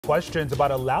Questions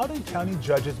about a Loudoun County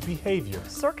judge's behavior.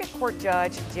 Circuit Court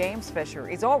Judge James Fisher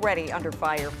is already under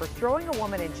fire for throwing a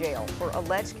woman in jail for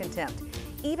alleged contempt,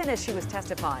 even as she was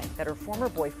testifying that her former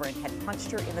boyfriend had punched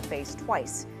her in the face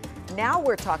twice. Now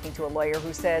we're talking to a lawyer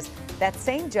who says that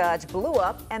same judge blew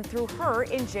up and threw her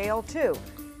in jail too.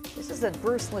 This is a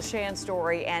Bruce Leshan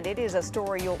story, and it is a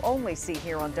story you'll only see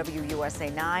here on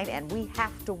WUSA 9, and we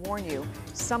have to warn you,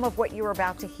 some of what you're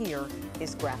about to hear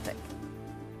is graphic.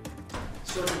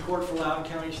 Circuit Court for Loudoun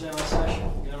County is now in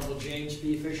session. The Honorable James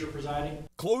B. Fisher presiding.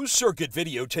 Closed circuit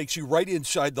video takes you right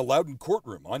inside the Loudoun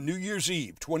courtroom on New Year's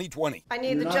Eve 2020. I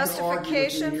need the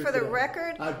justification for the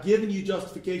record. I've given you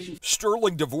justification.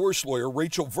 Sterling divorce lawyer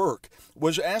Rachel Verk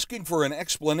was asking for an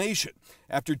explanation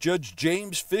after Judge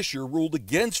James Fisher ruled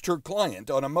against her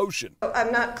client on a motion.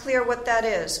 I'm not clear what that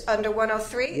is. Under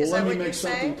 103, is that what you're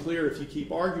saying? Let me make something clear. If you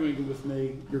keep arguing with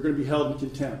me, you're going to be held in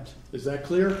contempt. Is that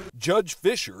clear? Judge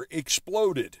Fisher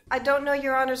exploded. I don't know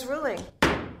Your Honor's ruling.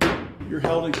 You're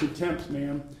held in contempt,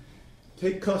 ma'am.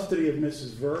 Take custody of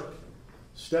Mrs. Verk.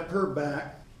 Step her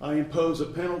back. I impose a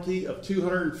penalty of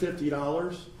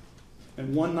 $250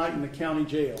 and 1 night in the county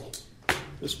jail.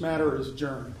 This matter is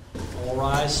adjourned. All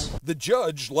rise. The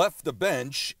judge left the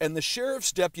bench and the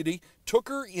sheriff's deputy took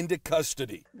her into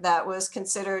custody. That was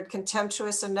considered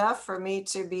contemptuous enough for me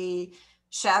to be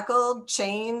shackled,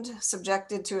 chained,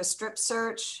 subjected to a strip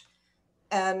search,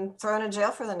 and thrown in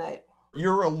jail for the night.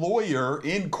 You're a lawyer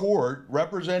in court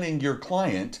representing your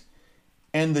client,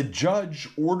 and the judge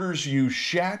orders you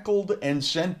shackled and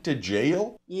sent to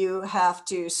jail? You have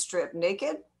to strip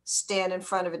naked, stand in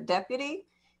front of a deputy.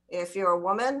 If you're a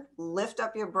woman, lift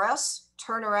up your breasts,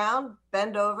 turn around,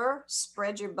 bend over,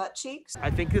 spread your butt cheeks.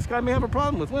 I think this guy may have a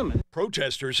problem with women.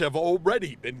 Protesters have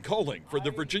already been calling for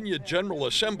the Virginia General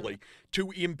Assembly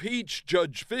to impeach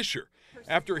Judge Fisher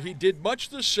after he did much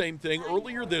the same thing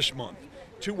earlier this month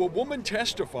to a woman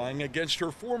testifying against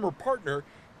her former partner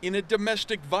in a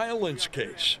domestic violence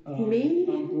case. Me?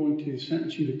 I'm going to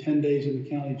sentence you to 10 days in the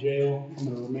county jail. I'm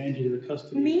going to remand you to the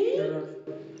custody of the sheriff.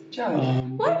 Judge,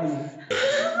 what?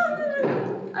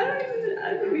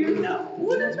 I don't even know.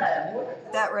 What is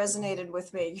that? That resonated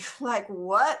with me. Like,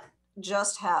 what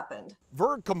just happened?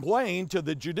 Verk complained to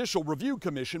the Judicial Review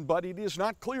Commission, but it is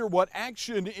not clear what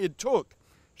action it took.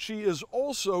 She is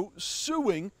also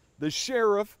suing the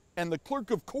sheriff and the clerk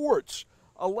of courts,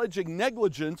 alleging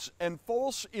negligence and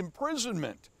false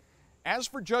imprisonment. As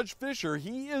for Judge Fisher,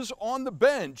 he is on the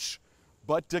bench,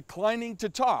 but declining to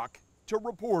talk to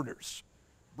reporters.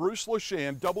 Bruce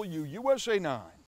Leshan, WUSA 9.